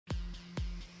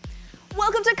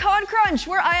Welcome to Con Crunch,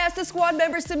 where I ask the squad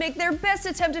members to make their best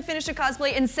attempt to finish a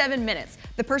cosplay in 7 minutes.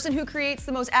 The person who creates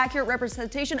the most accurate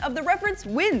representation of the reference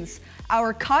wins.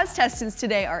 Our cos testants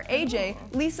today are AJ,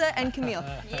 Lisa, and Camille.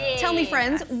 Tell me,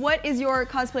 friends, what is your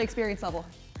cosplay experience level?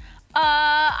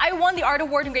 I won the art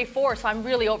award in grade 4, so I'm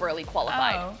really overly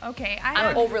qualified. Oh, okay.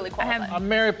 I'm overly qualified. I'm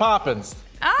Mary Poppins.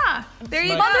 Ah, there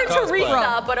you go. Mother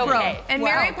Teresa, but okay. And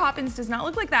Mary Poppins does not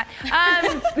look like that.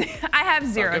 I have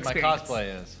zero experience. My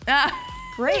cosplay is.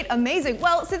 Great, amazing.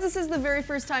 Well, since this is the very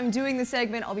first time doing the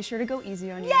segment, I'll be sure to go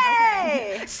easy on you.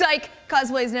 Yay! Okay. Psych,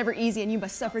 cosplay is never easy and you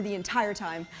must suffer the entire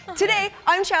time. Today,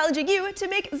 I'm challenging you to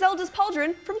make Zelda's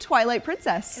Pauldron from Twilight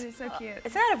Princess. It is so cute.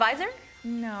 Isn't that a visor?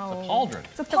 No. It's a pauldron.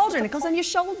 It's a pauldron, it goes on your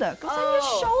shoulder,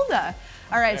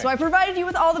 All right, so I provided you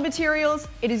with all the materials.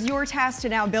 It is your task to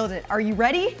now build it. Are you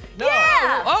ready? No.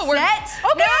 Yeah! Oh, we're Set?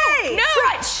 Okay! No!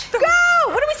 Crunch! Go!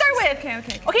 What do we start with?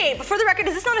 Okay. Okay, but for the record,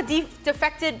 is this not a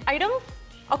defected item?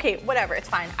 Okay, whatever, it's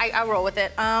fine. I'll roll with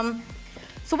it.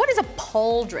 So what is a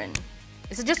pauldron?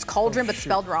 Is it just cauldron but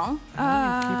spelled wrong?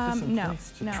 No.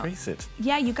 Trace it.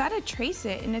 Yeah, you gotta trace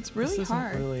it, and it's really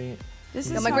hard. This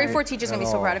is No, my grade 4 hard. teacher's gonna be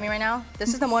so proud of me right now.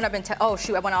 This is the one I've been oh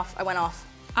shoot, I went off.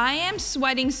 I am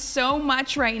sweating so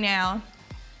much right now.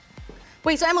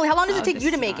 Wait, so Emily, how long does it take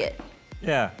you to make it?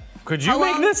 Yeah. Could you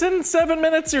make this in 7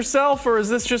 minutes yourself, or is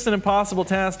this just an impossible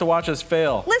task to watch us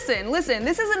fail? Listen,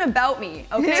 this isn't about me,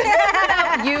 okay? This is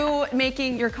about you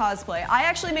making your cosplay. I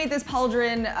actually made this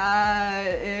pauldron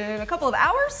in a couple of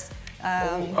hours.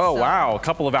 Wow, a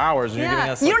couple of hours. You're giving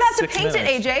us you like don't have to 6 paint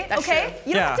minutes. it, AJ, That's okay?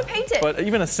 true. You don't have to paint it. But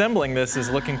even assembling this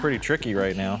is looking pretty tricky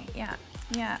right now.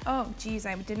 Yeah. Oh, geez,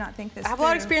 I did not think this I have a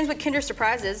lot of experience with Kinder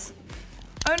Surprises.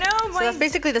 Oh no, So that's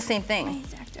basically the same thing.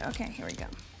 Exacto. Okay, here we go.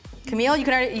 Camille, you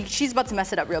can already, she's about to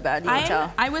mess it up real bad, you can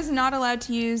tell. I was not allowed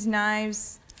to use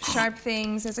knives, sharp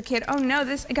things as a kid. Oh no,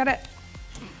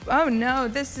 oh no,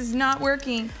 this is not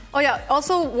working. Oh yeah,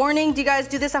 also warning, do you guys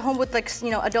do this at home with like,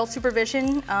 adult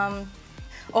supervision?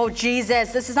 Oh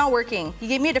Jesus, this is not working. You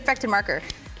gave me a defective marker.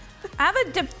 I have a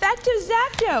defective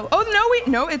Zacto. Oh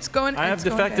no, it's going. I have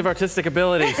defective artistic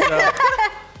ability, so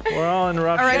we're all in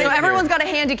rough shape. All right, so here. everyone's got a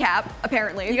handicap,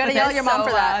 apparently. You gotta yell at your mom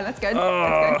for that. That's good.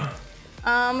 That's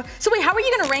good. So wait, how are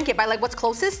you gonna rank it? By like what's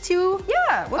closest to?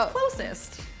 Yeah, what's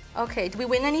closest? Okay, do we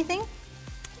win anything?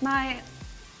 My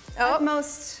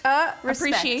utmost respect.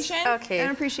 Appreciation? Okay.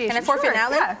 And appreciation. Can I forfeit now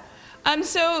then? Yeah.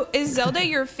 So is Zelda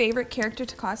your favorite character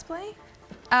to cosplay?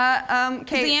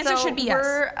 Okay, the answer should be yes.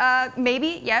 We're,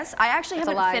 maybe, yes. I actually That's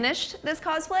a haven't lie. finished this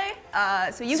cosplay,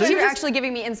 so you guys are actually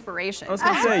giving me inspiration. I was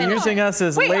gonna say, using us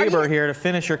as labor here to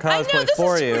finish your cosplay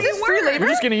for you. Is this free labor?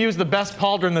 We're just gonna use the best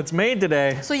pauldron that's made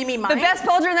today. So you mean mine? The best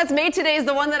pauldron that's made today is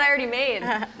the one that I already made.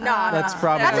 No, That's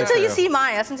probably That's until you true. see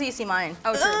mine. That's until you see mine.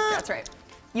 Oh, true. That's right.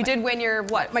 You did win your,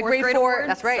 what, My fourth grade grade 4. award?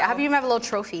 That's right. So. I have even have a little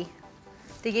trophy.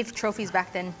 They gave trophies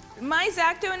back then. My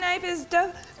Zacto knife is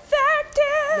defective.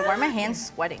 Why are my hands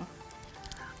sweating?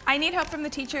 I need help from the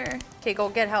teacher. Okay, go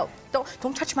get help.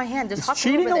 Don't touch my hand. There's hot glue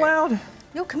Cheating over there. allowed?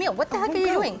 Yo, Camille, what the heck are you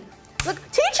doing? Look,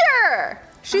 teacher!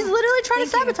 She's literally trying to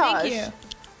sabotage. Thank you.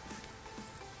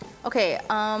 Okay,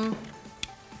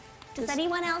 Does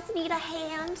anyone else need a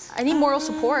hand? I need moral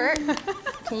support.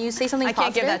 Can you say something I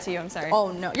can't positive? give that to you, I'm sorry.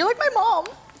 Oh no, you're like my mom.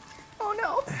 Oh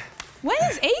no. What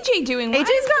is AJ doing? AJ's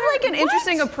got like an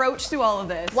interesting approach to all of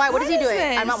this. Why? What is he What is doing?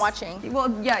 this? I'm not watching.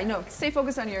 Well, yeah, no, stay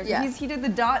focused on yours. Yeah. He did the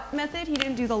dot method, he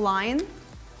didn't do the line.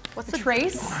 What's The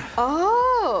trace.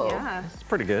 Oh. Yeah. It's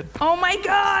pretty good. Oh my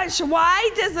gosh,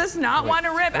 why does this not want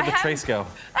to rip? Where'd the trace go?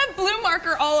 I have blue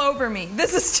marker all over me.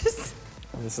 This is just...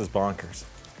 This is bonkers.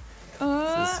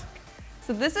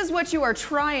 So this is what you are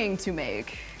trying to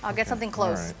make. I'll get something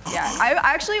close. All Yeah, I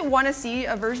actually want to see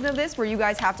a version of this where you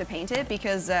guys have to paint it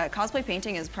because cosplay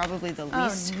painting is probably the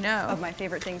least of my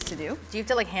favorite things to do. Do you have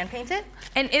to like hand paint it?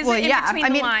 And is Well, it in yeah, between I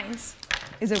the mean- lines?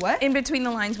 Is it what? In between the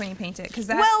lines when you paint it, because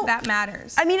Well, that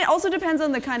matters. I mean, it also depends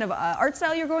on the kind of art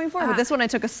style you're going for. With this one, I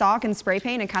took a sock and spray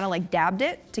paint and kind of like dabbed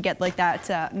it to get like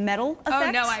that metal effect.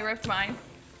 Oh no, I ripped mine.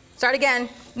 Start again.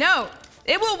 No,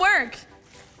 it will work.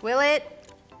 Will it?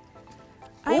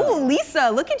 Ooh, Lisa,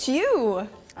 look at you.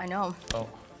 I know. Oh,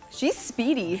 She's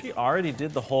speedy. she already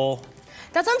did the whole,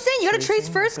 That's what I'm saying. You gotta trace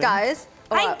first, guys.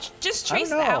 I just traced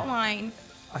the know. outline.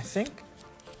 I think.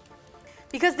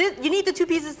 Because you need the two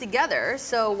pieces together,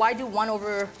 so why do one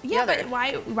over the other?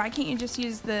 But why can't you just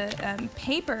use the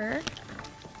paper?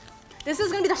 This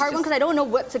is gonna be the hard one because I don't know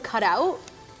what to cut out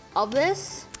of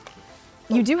this.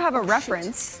 You do have a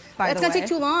reference, by the It's way. gonna take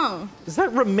too long. Is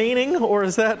that remaining or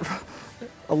is that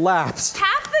elapsed?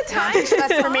 Half the time.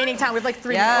 That's the remaining time. We have like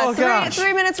 3 Yeah, minutes. Oh, gosh.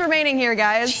 3 minutes remaining here,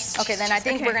 guys. Okay, then I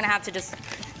think we're gonna have to just.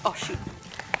 Oh shoot.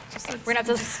 So We're gonna have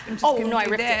to. I'm just Oh gonna no, I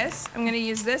do ripped this. I'm gonna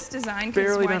use this design. 'Cause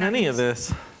Barely why done not any of use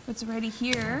this. What's already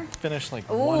here? Finished like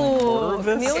 1/4 of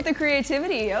this. Camille with the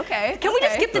creativity. Okay. Can we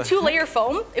just skip the 2-layer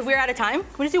foam if we're out of time?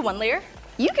 Can we just do 1 layer?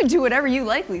 You can do whatever you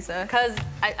like, Lisa. Because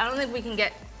I don't think we can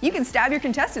get. You can stab your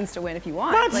contestants to win if you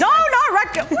want. What? Like, No, not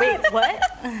rectum. Wait, what?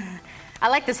 I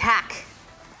like this hack.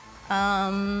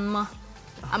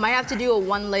 I might have to do a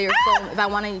 1-layer foam if I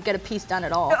want to get a piece done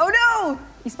at all. Oh no!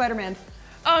 You Spider-Man.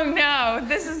 Oh no,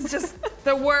 this is just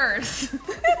the worst.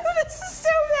 This is so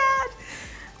bad.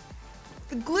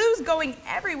 The glue's going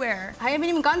everywhere. I haven't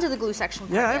even gotten to the glue section.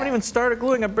 Yeah, I haven't even started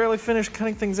gluing. I barely finished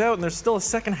cutting things out, and there's still a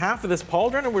second half of this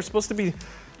pauldron, and we're supposed to be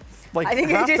like. I think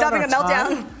half AJ's done having a our meltdown.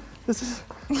 time. This is.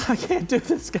 I can't do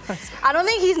this, guys. I don't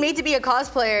think he's made to be a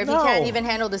cosplayer if he No. can't even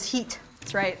handle this heat.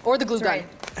 That's right. Or the glue That's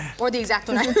gun. right. Or the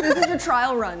X-Acto knife. This is your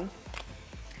trial run.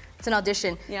 It's an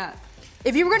audition. Yeah.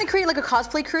 If you were going to create like a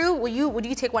cosplay crew, would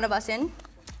you take one of us in?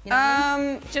 You know what I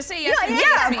mean? Just say yes. and yeah,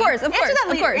 yes of me. course, of Answer course, that of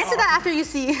later. course. Answer that after you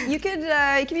see. You could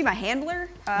be my handler.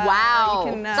 Wow.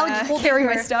 You can It's not like you hold carry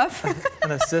your- my stuff.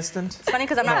 An assistant. It's funny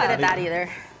because I'm not Yeah. good at that either.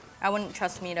 I wouldn't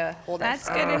trust me to hold That's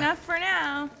that. good enough for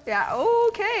now. Yeah.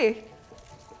 Okay.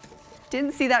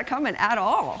 Didn't see that coming at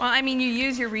all. Well, I mean, you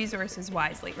use your resources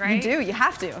wisely, right? You do. You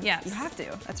have to. Yes. You have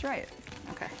to. That's right.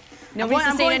 Okay. Nobody's I'm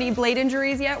sustained going- any blade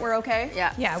injuries yet. We're okay.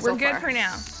 Yeah. Yeah, so we're good far. for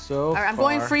now. So All right, I'm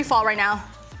going far. free fall right now.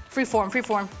 Free form, free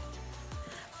form.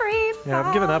 Free Yeah,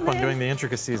 I've given up on falling. doing the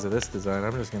intricacies of this design.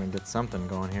 I'm just gonna get something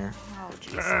going here. Oh,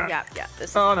 jeez. Yeah,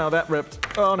 this is. Oh no, that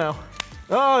ripped. Oh no.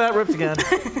 Oh, that ripped again.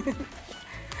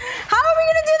 How are we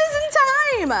gonna do this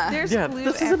in time? There's Yeah, glue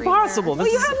this is everywhere. impossible. This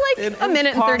Well, you is have like an a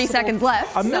minute and 30 impossible- seconds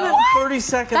left. A minute so- and 30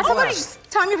 seconds That's how left. much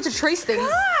time you have to trace things.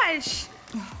 Gosh.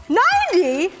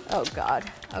 90? Oh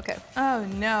God. Okay. Oh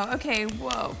no. Okay.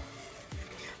 Whoa.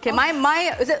 Okay,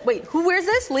 my is it? Wait, who wears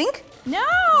this? Link? No.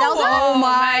 Zelda? Oh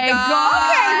my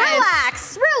God. Okay,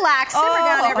 relax, relax. Simmer Oh.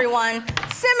 down, everyone.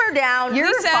 Simmer down. You're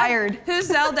Lisa, fired. Who's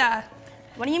Zelda?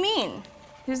 What do you mean?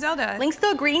 Who's Zelda? Link's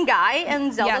the green guy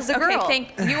and Zelda's Yes. the girl.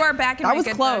 Okay. You are back in That my was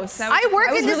good close. books. That I was- work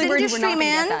I was in this really worried you were industry, not gonna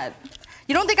get man. that.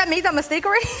 You don't think I made that mistake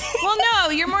already? Well, no.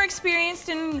 You're more experienced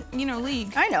in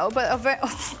League. I know, but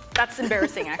that's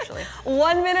embarrassing, actually.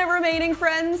 1 minute remaining,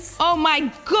 friends. Oh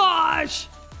my gosh.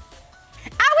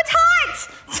 Ow, it's hot!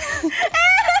 Mom,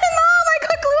 I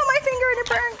got glue on my finger and it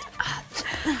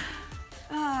burned.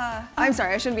 I'm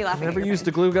sorry. I shouldn't be laughing. Never at your used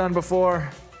a glue gun before.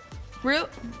 Real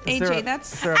Is there AJ, a-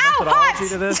 that's. Is there a Ow, methodology hot!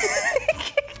 to this?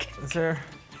 Is there?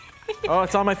 Oh,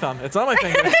 it's on my thumb. It's on my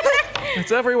finger.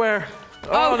 It's everywhere.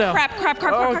 Oh, no. crap.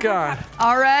 Oh God.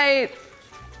 All right.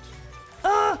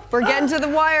 We're getting to the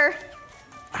wire.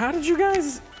 How did you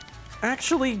guys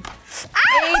actually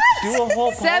 8, do a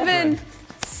whole 7,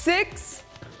 6,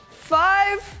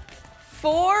 5,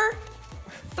 4,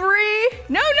 3,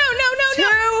 No. 2.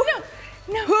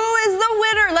 No. Who is the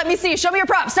winner? Let me see. Show me your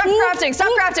props. Stop crafting.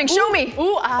 Stop crafting. Show me.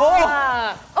 Ooh,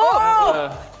 ah.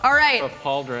 All right.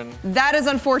 pauldron. That is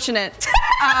unfortunate.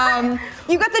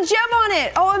 You got the gem on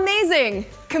it. Oh, amazing.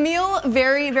 Camille,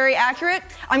 very, very accurate.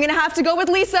 I'm gonna have to go with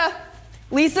Lisa.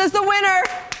 Lisa's the winner.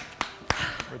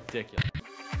 Ridiculous.